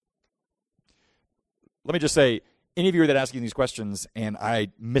let me just say, any of you that are asking these questions and I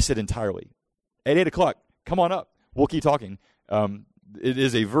miss it entirely, at 8 o'clock, come on up. We'll keep talking. It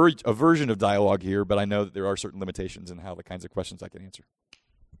is a version of dialogue here, but I know that there are certain limitations in how the kinds of questions I can answer.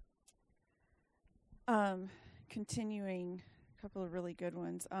 Continuing, a couple of really good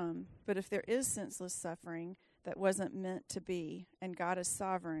ones. But if there is senseless suffering that wasn't meant to be, and God is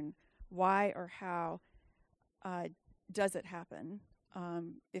sovereign, why or how does it happen?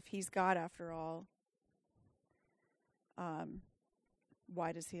 If he's God after all,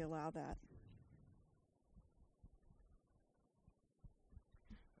 why does he allow that?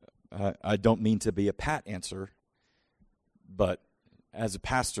 I don't mean to be a pat answer, but as a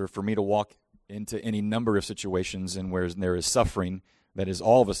pastor, for me to walk into any number of situations in where there is suffering that is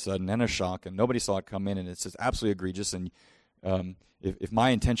all of a sudden and a shock, and nobody saw it come in, and it's just absolutely egregious, and if my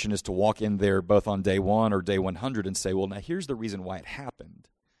intention is to walk in there both on day 1 or day 100 and say, well, now here's the reason why it happened,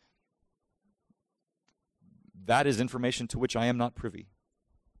 that is information to which I am not privy.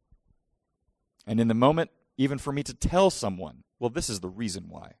 And in the moment, even for me to tell someone, well, this is the reason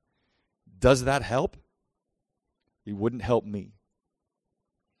why, does that help? It wouldn't help me.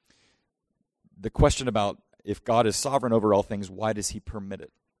 The question about if God is sovereign over all things, why does he permit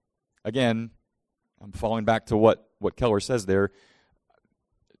it? Again, I'm falling back to what Keller says there.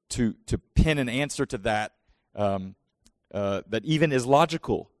 To pin an answer to that that even is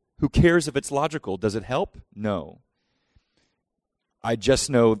logical. Who cares if it's logical? Does it help? No. I just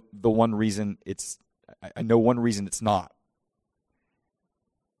know the one reason I know one reason it's not.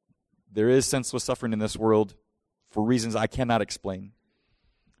 There is senseless suffering in this world for reasons I cannot explain.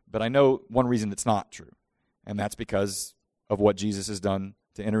 But I know one reason it's not true, and that's because of what Jesus has done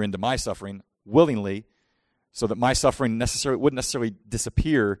to enter into my suffering willingly, so that my suffering wouldn't necessarily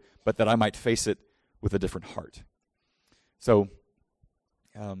disappear, but that I might face it with a different heart. So,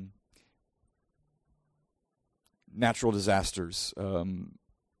 natural disasters,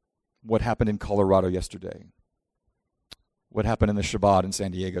 what happened in Colorado yesterday, what happened in the Shabbat in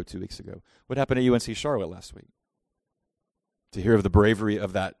San Diego 2 weeks ago, what happened at UNC Charlotte last week. To hear of the bravery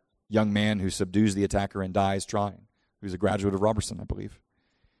of that young man who subdues the attacker and dies trying, who's a graduate of Robertson, I believe.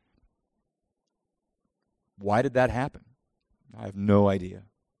 Why did that happen? I have no idea.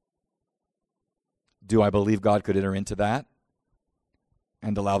 Do I believe God could enter into that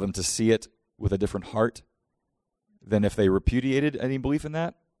and allow them to see it with a different heart than if they repudiated any belief in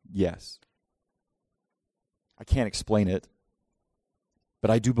that? Yes. I can't explain it,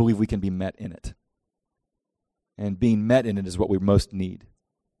 but I do believe we can be met in it. And being met in it is what we most need,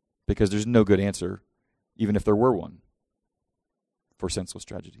 because there's no good answer, even if there were one, for senseless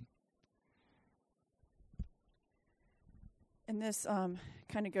tragedy. And this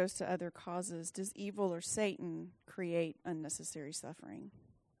kind of goes to other causes. Does evil or Satan create unnecessary suffering?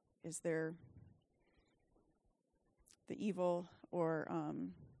 Is there the evil or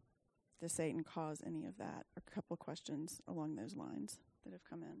does Satan cause any of that? A couple of questions along those lines that have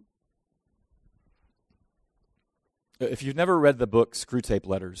come in. If you've never read the book Screwtape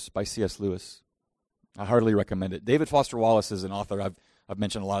Letters by C.S. Lewis, I heartily recommend it. David Foster Wallace is an author I've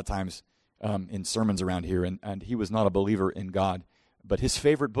mentioned a lot of times in sermons around here, and he was not a believer in God, but his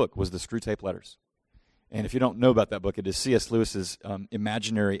favorite book was the Screwtape Letters. And if you don't know about that book, it is C.S. Lewis's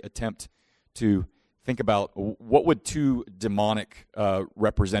imaginary attempt to think about what would two demonic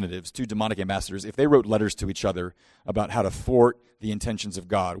representatives, two demonic ambassadors, if they wrote letters to each other about how to thwart the intentions of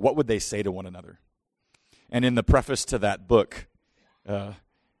God, what would they say to one another? And in the preface to that book,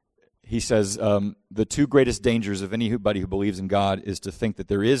 he says, the two greatest dangers of anybody who believes in God is to think that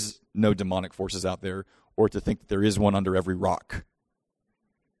there is no demonic forces out there, or to think that there is one under every rock.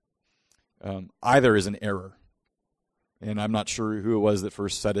 Either is an error. And I'm not sure who it was that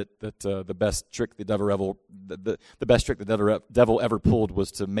first said it, that the best trick the devil ever pulled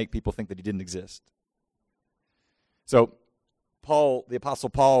was to make people think that he didn't exist. So Paul, the Apostle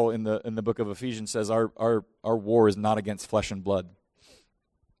Paul in the book of Ephesians says our war is not against flesh and blood.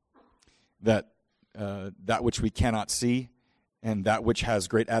 That which we cannot see and that which has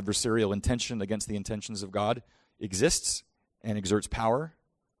great adversarial intention against the intentions of God exists and exerts power.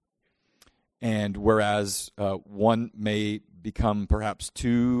 And whereas one may become perhaps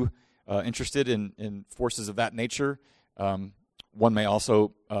too interested in forces of that nature, one may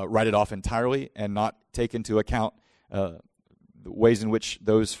also write it off entirely and not take into account the ways in which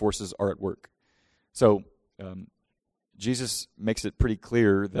those forces are at work. So Jesus makes it pretty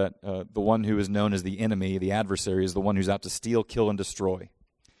clear that the one who is known as the enemy, the adversary, is the one who's out to steal, kill, and destroy.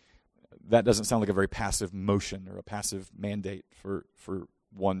 That doesn't sound like a very passive motion or a passive mandate for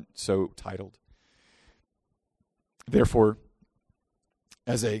one so titled. Therefore,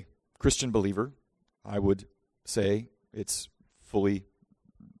 as a Christian believer, I would say it's fully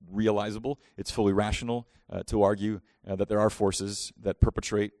realizable, it's fully rational to argue that there are forces that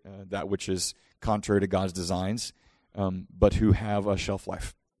perpetrate that which is contrary to God's designs, but who have a shelf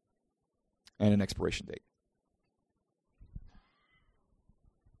life and an expiration date.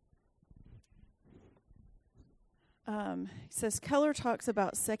 He says, Keller talks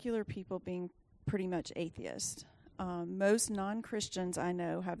about secular people being pretty much atheist. Most non-Christians I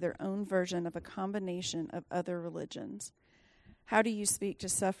know have their own version of a combination of other religions. How do you speak to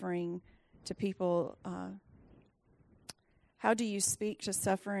suffering to people? How do you speak to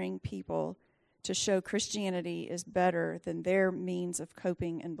suffering people to show Christianity is better than their means of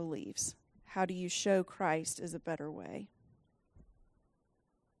coping and beliefs? How do you show Christ is a better way?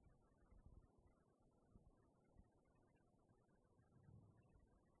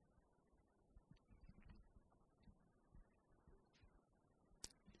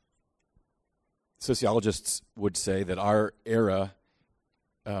 Sociologists would say that our era,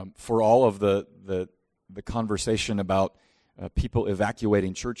 for all of the conversation about people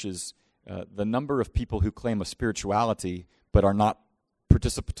evacuating churches, the number of people who claim a spirituality but are not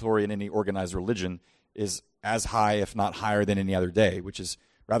participatory in any organized religion is as high, if not higher, than any other day, which is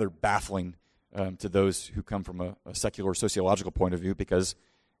rather baffling to those who come from a secular sociological point of view, because,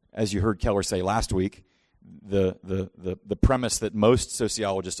 as you heard Keller say last week, the premise that most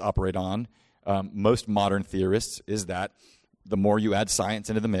sociologists operate on, most modern theorists, is that the more you add science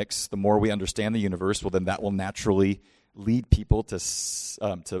into the mix, the more we understand the universe, well, then that will naturally lead people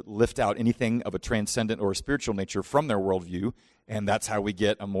to lift out anything of a transcendent or a spiritual nature from their worldview, and that's how we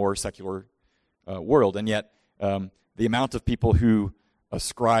get a more secular world. And yet, the amount of people who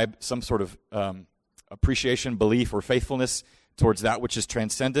ascribe some sort of appreciation, belief, or faithfulness towards that which is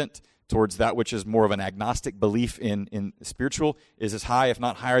transcendent, towards that which is more of an agnostic belief in spiritual, is as high, if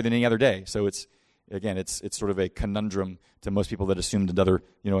not higher, than any other day. So it's sort of a conundrum to most people that assumed another,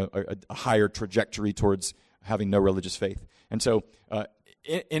 a higher trajectory towards having no religious faith. And so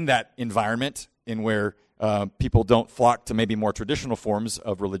in that environment in where people don't flock to maybe more traditional forms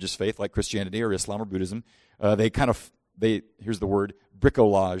of religious faith like Christianity or Islam or Buddhism, here's the word,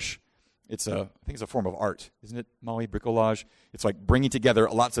 bricolage. I think it's a form of art, isn't it, Molly? Bricolage. It's like bringing together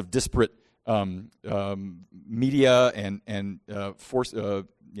lots of disparate media and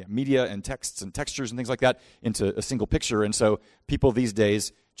media and texts and textures and things like that into a single picture. And so people these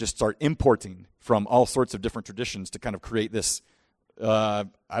days just start importing from all sorts of different traditions to kind of create this,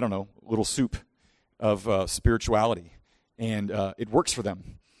 little soup of spirituality, and it works for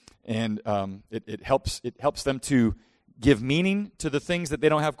them, and it helps them to give meaning to the things that they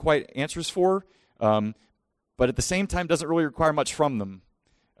don't have quite answers for, but at the same time doesn't really require much from them,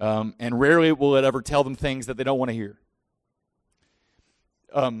 and rarely will it ever tell them things that they don't want to hear.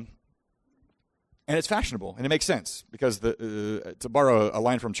 And it's fashionable, and it makes sense, because to borrow a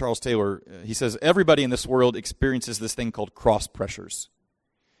line from Charles Taylor, he says, everybody in this world experiences this thing called cross pressures.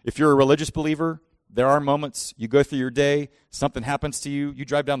 If you're a religious believer, there are moments you go through your day, something happens to you, you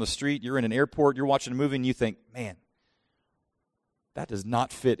drive down the street, you're in an airport, you're watching a movie, and you think, man, that does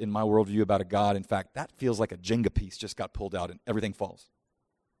not fit in my worldview about a God. In fact, that feels like a Jenga piece just got pulled out and everything falls.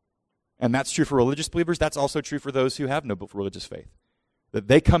 And that's true for religious believers. That's also true for those who have no religious faith. That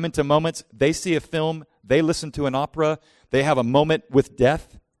they come into moments, they see a film, they listen to an opera, they have a moment with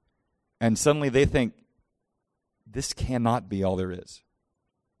death, and suddenly they think, this cannot be all there is.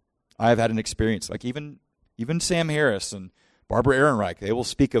 I have had an experience, like even Sam Harris and Barbara Ehrenreich, they will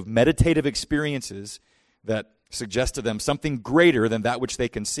speak of meditative experiences that suggest to them something greater than that which they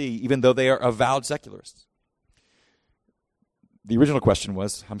can see, even though they are avowed secularists. The original question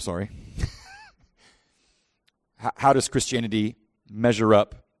was, I'm sorry, how does Christianity measure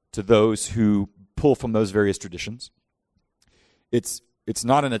up to those who pull from those various traditions? It's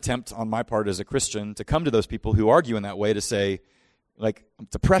not an attempt on my part as a Christian to come to those people who argue in that way to say, like,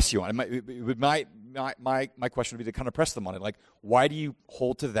 to press you on it. My question would be to kind of press them on it. Like, why do you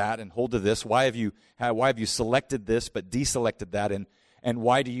hold to that and hold to this? Why have you selected this but deselected that? And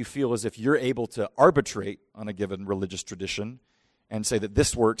why do you feel as if you're able to arbitrate on a given religious tradition and say that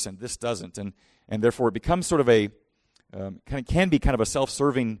this works and this doesn't? And therefore it becomes sort of can be kind of a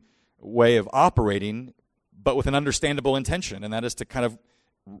self-serving way of operating, but with an understandable intention, and that is to kind of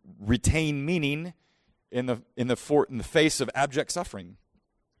retain meaning in the face of abject suffering.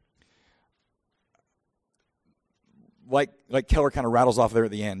 Like Keller kind of rattles off there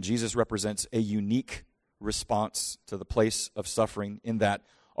at the end, Jesus represents a unique response to the place of suffering, in that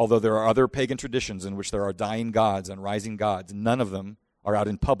although there are other pagan traditions in which there are dying gods and rising gods, none of them are out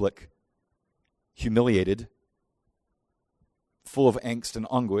in public, humiliated, full of angst and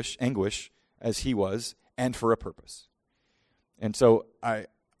anguish, as he was, and for a purpose. And so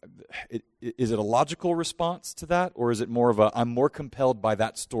is it a logical response to that, or is it more of I'm more compelled by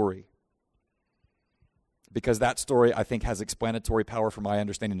that story? Because that story, I think, has explanatory power for my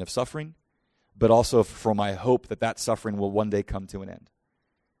understanding of suffering, but also for my hope that that suffering will one day come to an end.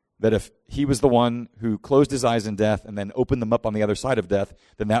 That if he was the one who closed his eyes in death and then opened them up on the other side of death,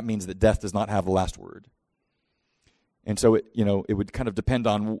 then that means that death does not have the last word. And so it would kind of depend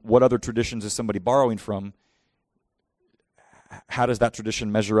on what other traditions is somebody borrowing from. How does that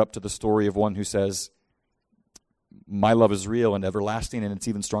tradition measure up to the story of one who says, my love is real and everlasting, and it's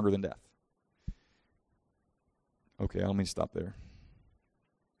even stronger than death? Okay, let me stop there.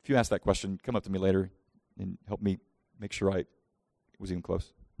 If you ask that question, come up to me later and help me make sure I was even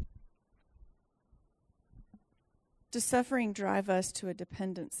close. Does suffering drive us to a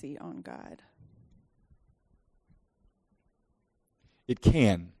dependency on God? It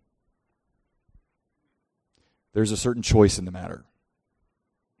can. There's a certain choice in the matter.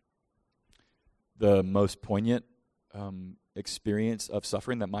 The most poignant experience of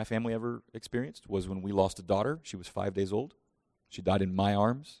suffering that my family ever experienced was when we lost a daughter. She was 5 days old. She died in my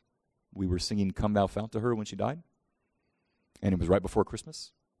arms. We were singing Come Thou Fount to her when she died. And it was right before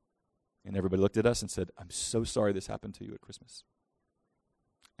Christmas. And everybody looked at us and said, I'm so sorry this happened to you at Christmas.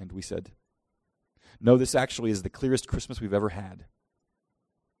 And we said, no, this actually is the clearest Christmas we've ever had.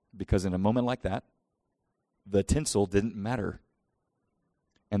 Because in a moment like that, the tinsel didn't matter.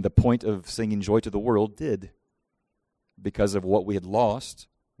 And the point of singing Joy to the World did. Because of what we had lost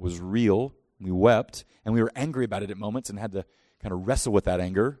was real. We wept, and we were angry about it at moments and had to kind of wrestle with that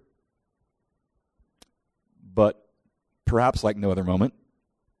anger. But perhaps like no other moment,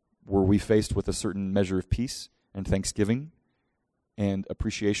 were we faced with a certain measure of peace and thanksgiving and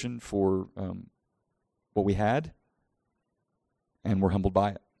appreciation for what we had, and we're humbled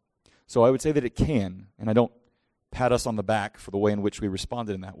by it. So I would say that it can, and I don't pat us on the back for the way in which we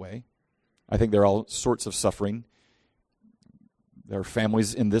responded in that way. I think there are all sorts of suffering. There are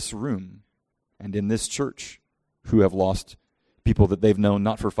families in this room and in this church who have lost people that they've known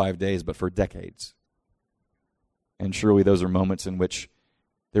not for 5 days, but for decades. And surely those are moments in which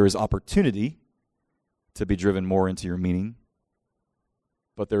there is opportunity to be driven more into your meaning,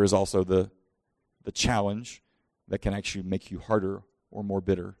 but there is also the challenge that can actually make you harder or more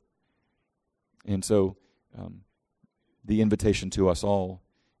bitter. And so the invitation to us all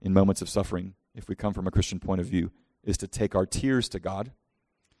in moments of suffering, if we come from a Christian point of view, is to take our tears to God,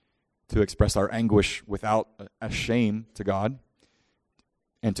 to express our anguish without a shame to God,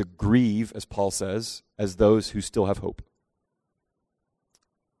 and to grieve, as Paul says, as those who still have hope.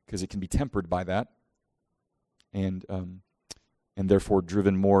 Because it can be tempered by that, and therefore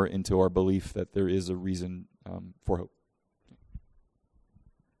driven more into our belief that there is a reason for hope.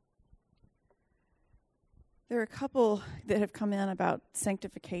 There are a couple that have come in about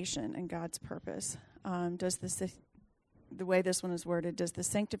sanctification and God's purpose. Does the way this one is worded, does the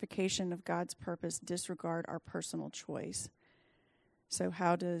sanctification of God's purpose disregard our personal choice? So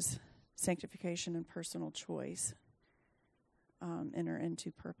how does sanctification and personal choice enter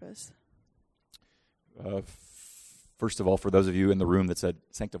into purpose? First of all, for those of you in the room that said,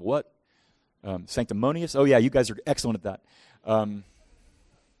 sanctif what? Sanctimonious? Oh yeah, you guys are excellent at that.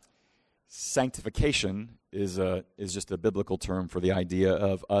 Sanctification is just a biblical term for the idea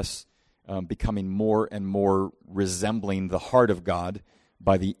of us becoming more and more resembling the heart of God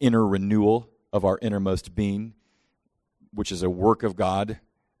by the inner renewal of our innermost being, which is a work of God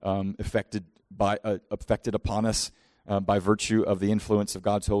affected upon us by virtue of the influence of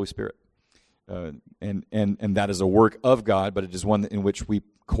God's Holy Spirit. And that is a work of God, but it is one in which we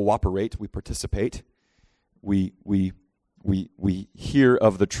cooperate, we participate, we hear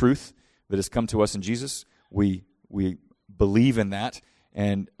of the truth that has come to us in Jesus. We believe in that,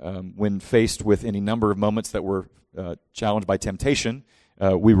 and when faced with any number of moments that were challenged by temptation,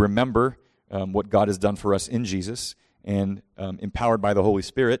 we remember what God has done for us in Jesus, and empowered by the Holy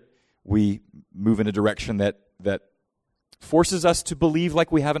Spirit, we move in a direction that forces us to believe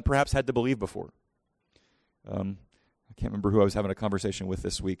like we haven't perhaps had to believe before. I can't remember who I was having a conversation with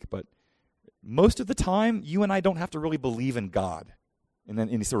this week, but most of the time, you and I don't have to really believe in God in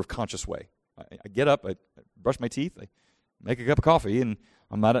any sort of conscious way. I get up, I brush my teeth, I make a cup of coffee, and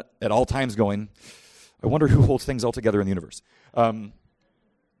I'm not at all times going, I wonder who holds things all together in the universe.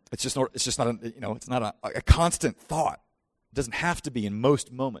 It's just not a constant thought. It doesn't have to be in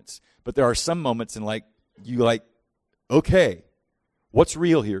most moments, but there are some moments in okay, what's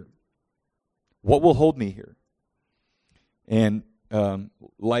real here? What will hold me here? And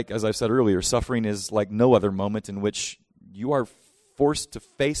as I've said earlier, suffering is like no other moment in which you are forced to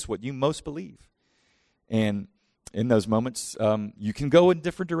face what you most believe. And in those moments, you can go in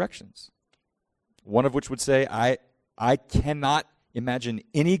different directions. One of which would say, I cannot imagine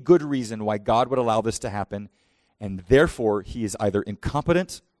any good reason why God would allow this to happen, and therefore he is either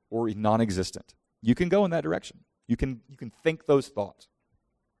incompetent or non-existent. You can go in that direction. You can think those thoughts.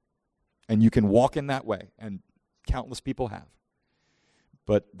 And you can walk in that way, and countless people have.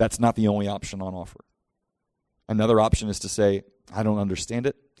 But that's not the only option on offer. Another option is to say, I don't understand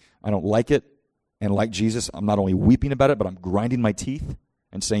it, I don't like it, and like Jesus, I'm not only weeping about it, but I'm grinding my teeth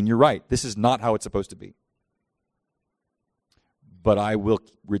and saying, you're right, this is not how it's supposed to be. But I will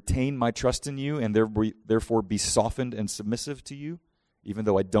retain my trust in you and therefore be softened and submissive to you, even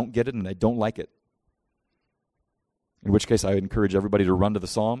though I don't get it and I don't like it. In which case I would encourage everybody to run to the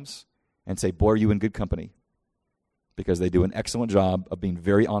Psalms and say, boy, are you in good company. Because they do an excellent job of being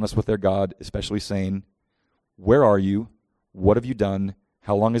very honest with their God, especially saying, where are you? What have you done?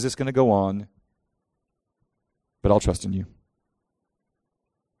 How long is this going to go on? But I'll trust in you.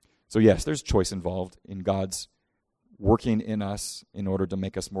 So yes, there's choice involved in God's working in us in order to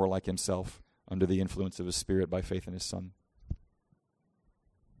make us more like himself under the influence of his Spirit by faith in his Son.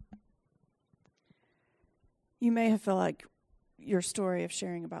 You may have felt like your story of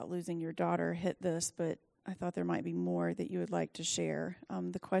sharing about losing your daughter hit this, but I thought there might be more that you would like to share.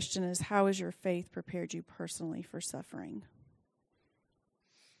 The question is, how has your faith prepared you personally for suffering?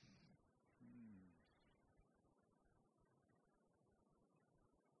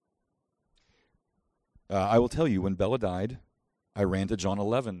 I will tell you, when Bella died, I ran to John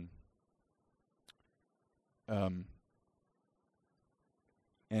 11. And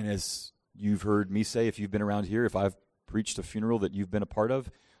as you've heard me say, if you've been around here, if I've preached a funeral that you've been a part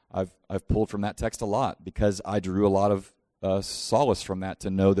of, I've pulled from that text a lot because I drew a lot of solace from that to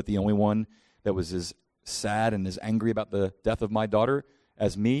know that the only one that was as sad and as angry about the death of my daughter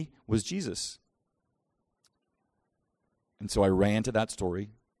as me was Jesus. And so I ran to that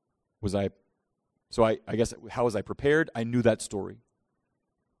story. I guess, how was I prepared? I knew that story.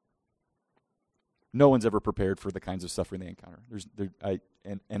 No one's ever prepared for the kinds of suffering they encounter.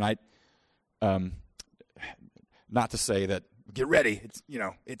 Not to say that, get ready,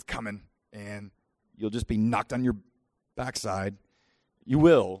 it's coming, and you'll just be knocked on your backside. You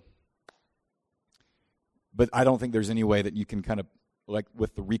will. But I don't think there's any way that you can kind of, like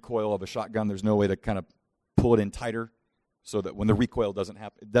with the recoil of a shotgun, there's no way to kind of pull it in tighter so that when the recoil doesn't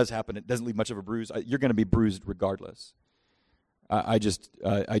happen, it doesn't leave much of a bruise. You're going to be bruised regardless. I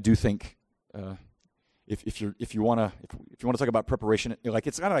do think if you want to talk about preparation, like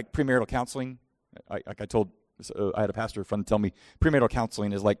it's kind of like premarital counseling. I had a pastor friend tell me premarital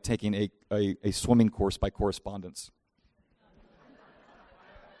counseling is like taking a swimming course by correspondence.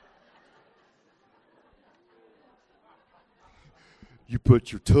 You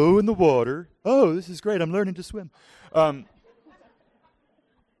put your toe in the water. Oh, this is great. I'm learning to swim. I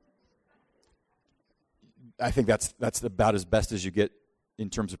think that's about as best as you get in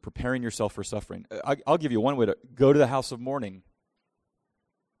terms of preparing yourself for suffering. I'll give you one way to go to the house of mourning.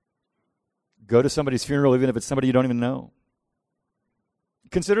 Go to somebody's funeral, even if it's somebody you don't even know.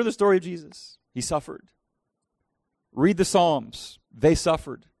 Consider the story of Jesus. He suffered. Read the Psalms. They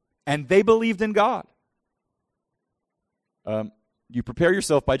suffered. And they believed in God. You prepare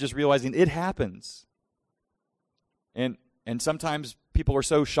yourself by just realizing it happens. And sometimes people are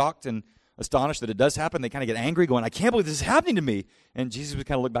so shocked and astonished that it does happen, they kind of get angry, going, I can't believe this is happening to me. And Jesus would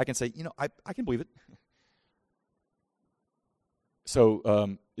kind of look back and say, I can believe it.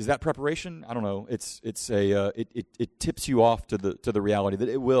 So is that preparation? I don't know. It tips you off to the reality that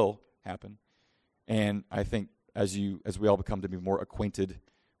it will happen. And I think as we all become to be more acquainted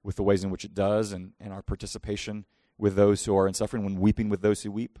with the ways in which it does and our participation with those who are in suffering, when weeping with those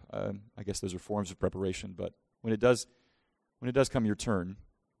who weep, I guess those are forms of preparation. But when it does come your turn,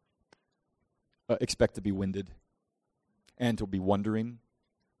 expect to be winded and to be wondering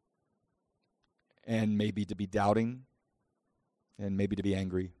and maybe to be doubting and maybe to be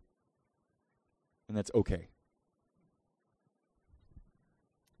angry. And that's okay.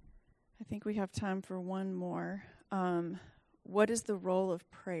 I think we have time for one more. What is the role of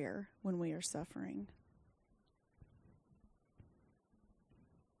prayer when we are suffering?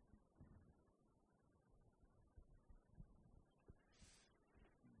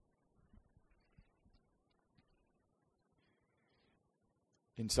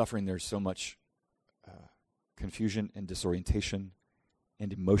 In suffering, there's so much confusion and disorientation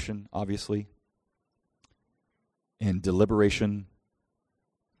and emotion, obviously, and deliberation,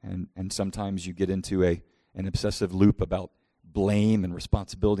 and sometimes you get into an obsessive loop about blame and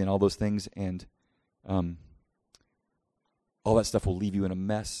responsibility and all those things, and all that stuff will leave you in a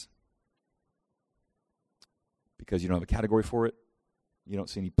mess because you don't have a category for it. You don't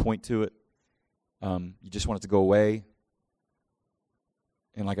see any point to it. You just want it to go away.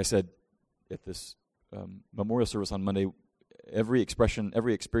 And like I said at this memorial service on Monday, every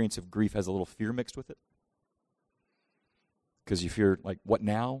experience of grief has a little fear mixed with it. Because you fear, like, what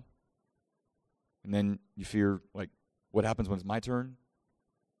now? And then you fear, like, what happens when it's my turn?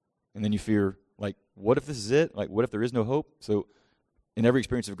 And then you fear, like, what if this is it? Like, what if there is no hope? So in every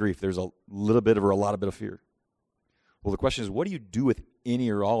experience of grief, there's a little bit of or a lot of bit of fear. Well, the question is, what do you do with any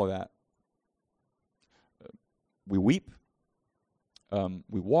or all of that? We weep.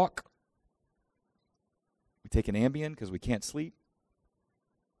 We walk. We take an Ambien because we can't sleep.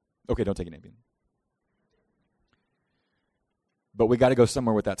 Okay, don't take an Ambien. But we got to go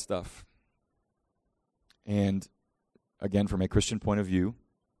somewhere with that stuff. And again, from a Christian point of view,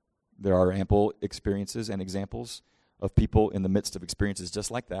 there are ample experiences and examples of people in the midst of experiences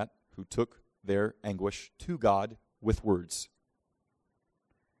just like that who took their anguish to God with words.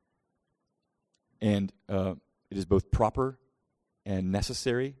 And it is both proper and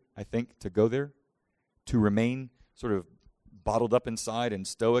necessary, I think, to go there, to remain sort of bottled up inside and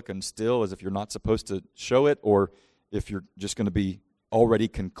stoic and still as if you're not supposed to show it, or if you're just going to be already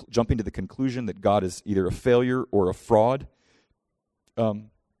jumping to the conclusion that God is either a failure or a fraud.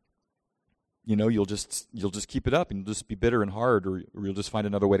 You'll just keep it up and you'll just be bitter and hard, or you'll just find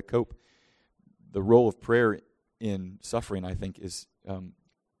another way to cope. The role of prayer in suffering, I think, is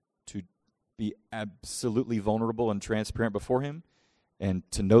to be absolutely vulnerable and transparent before Him, and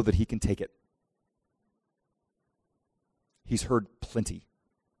to know that He can take it. He's heard plenty.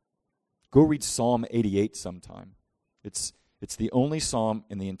 Go read Psalm 88 sometime. It's the only psalm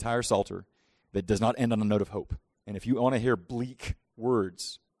in the entire Psalter that does not end on a note of hope. And if you want to hear bleak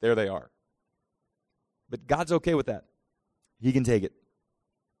words, there they are. But God's okay with that. He can take it.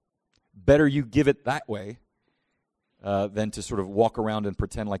 Better you give it that way than to sort of walk around and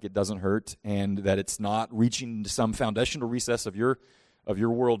pretend like it doesn't hurt and that it's not reaching into some foundational recess of your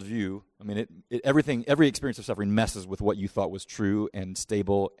worldview. I mean, every experience of suffering messes with what you thought was true and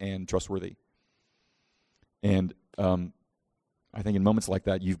stable and trustworthy. And I think in moments like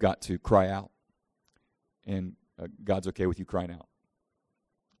that, you've got to cry out, and God's okay with you crying out.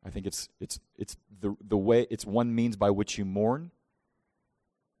 I think it's the way, it's one means by which you mourn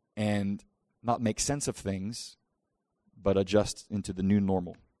and not make sense of things, but adjust into the new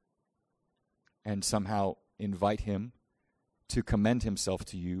normal and somehow invite Him to commend Himself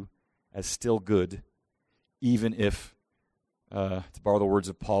to you as still good, even if, to borrow the words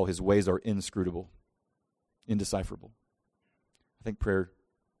of Paul, His ways are inscrutable, indecipherable. I think prayer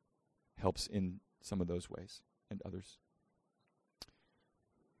helps in some of those ways and others.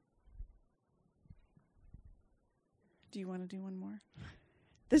 Do you want to do one more?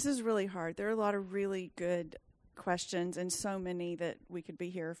 This is really hard. There are a lot of really good questions and so many that we could be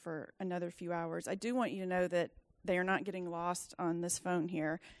here for another few hours. I do want you to know that they are not getting lost on this phone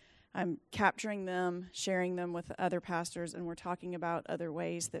here. I'm capturing them, sharing them with other pastors, and we're talking about other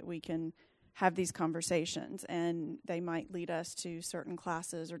ways that we can have these conversations, and they might lead us to certain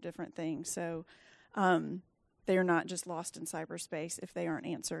classes or different things. So they are not just lost in cyberspace if they aren't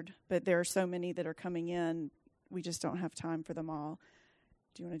answered. But there are so many that are coming in, we just don't have time for them all.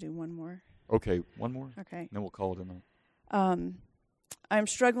 Do you want to do one more? Okay, one more? Okay. Then we'll call it a night. I'm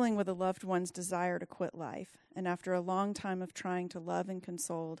struggling with a loved one's desire to quit life, and after a long time of trying to love and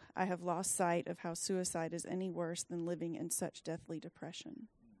console, I have lost sight of how suicide is any worse than living in such deathly depression.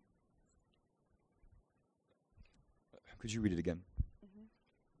 Could you read it again? Mm-hmm.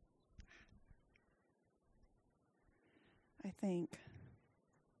 I think.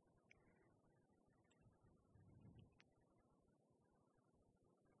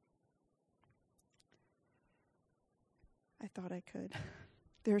 I thought I could.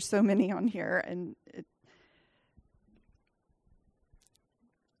 There's so many on here, and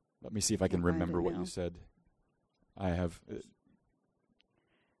let me see if I can remember what you said. I have.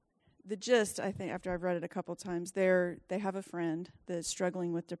 The gist, I think, after I've read it a couple times, they have a friend that's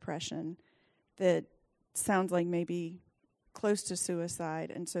struggling with depression that sounds like maybe close to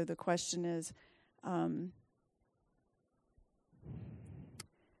suicide, and so the question is, can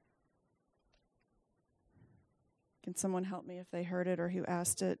someone help me if they heard it or who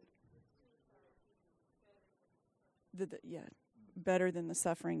asked it? Better than the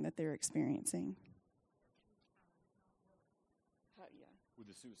suffering that they're experiencing. Would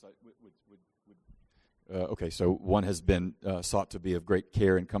the suicide okay, so one has been sought to be of great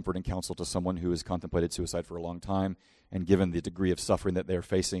care and comfort and counsel to someone who has contemplated suicide for a long time, and given the degree of suffering that they're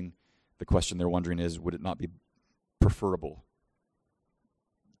facing, the question they're wondering is, would it not be preferable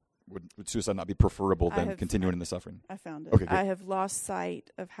Would suicide not be preferable than continuing in the suffering? I found it. Okay, good. I have lost sight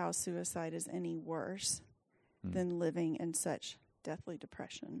of how suicide is any worse than living in such deathly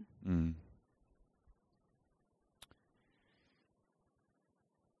depression. Mm.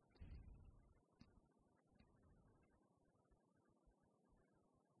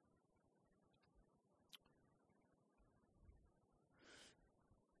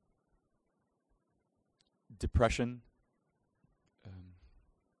 Depression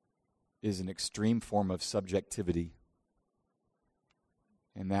is an extreme form of subjectivity,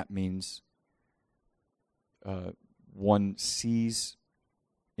 and that means one sees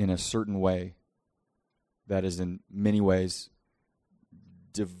in a certain way that is in many ways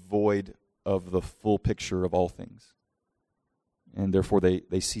devoid of the full picture of all things, and therefore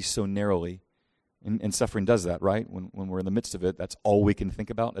they see so narrowly. And suffering does that, right? When we're in the midst of it, that's all we can think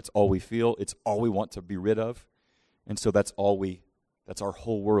about. That's all we feel. It's all we want to be rid of. And so that's our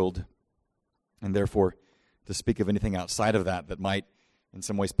whole world. And therefore, to speak of anything outside of that might in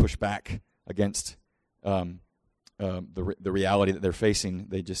some ways push back against the reality that they're facing,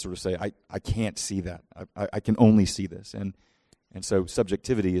 they just sort of say, I can't see that. I can only see this. And so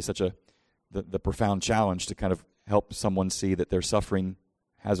subjectivity is such the profound challenge to kind of help someone see that their suffering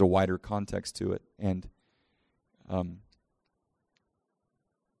has a wider context to it. And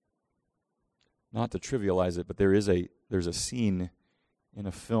not to trivialize it, but there's a scene in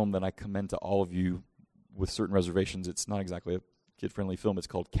a film that I commend to all of you with certain reservations. It's not exactly a kid-friendly film. It's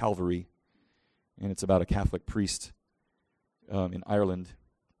called Calvary, and it's about a Catholic priest in Ireland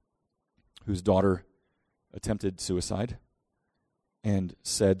whose daughter attempted suicide and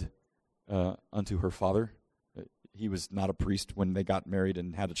said unto her father, he was not a priest when they got married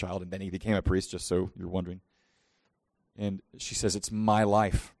and had a child, and then he became a priest, just so you're wondering. And she says, it's my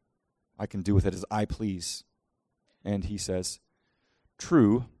life. I can do with it as I please. And he says,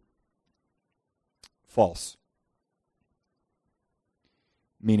 true, false.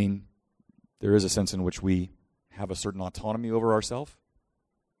 Meaning, there is a sense in which we have a certain autonomy over ourselves.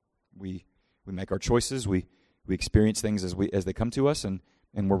 We make our choices. We experience things as they come to us, and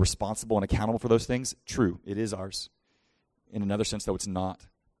we're responsible and accountable for those things. True, it is ours. In another sense, though, it's not.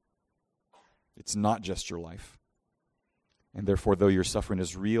 It's not just your life. And therefore, though your suffering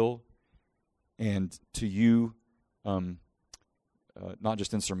is real, and to you, not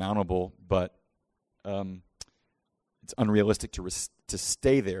just insurmountable, but it's unrealistic to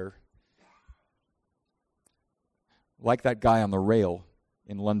stay there. Like that guy on the rail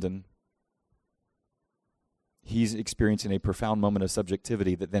in London, he's experiencing a profound moment of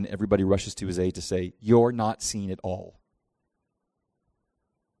subjectivity that then everybody rushes to his aid to say, you're not seeing it all.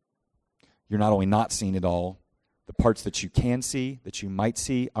 You're not only not seeing it all, the parts that you can see, that you might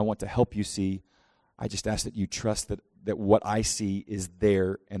see, I want to help you see. I just ask that you trust that what I see is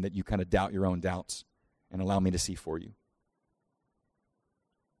there, and that you kind of doubt your own doubts and allow me to see for you.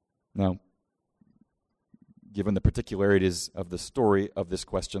 Now, given the particularities of the story of this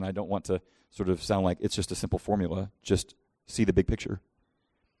question, I don't want to sort of sound like it's just a simple formula, just see the big picture.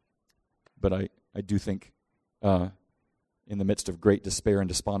 But I do think in the midst of great despair and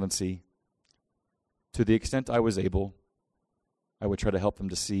despondency, to the extent I was able, I would try to help them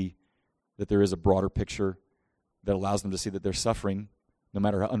to see that there is a broader picture that allows them to see that their suffering, no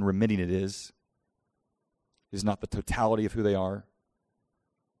matter how unremitting it is not the totality of who they are,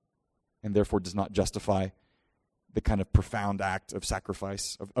 and therefore does not justify the kind of profound act of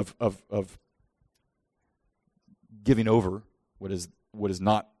sacrifice, of giving over what is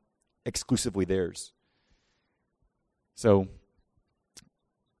not exclusively theirs. So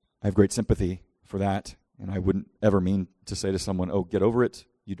I have great sympathy for that, and I wouldn't ever mean to say to someone, oh, get over it,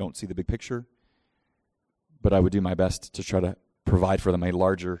 you don't see the big picture. But I would do my best to try to provide for them a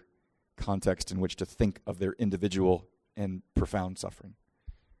larger context in which to think of their individual and profound suffering.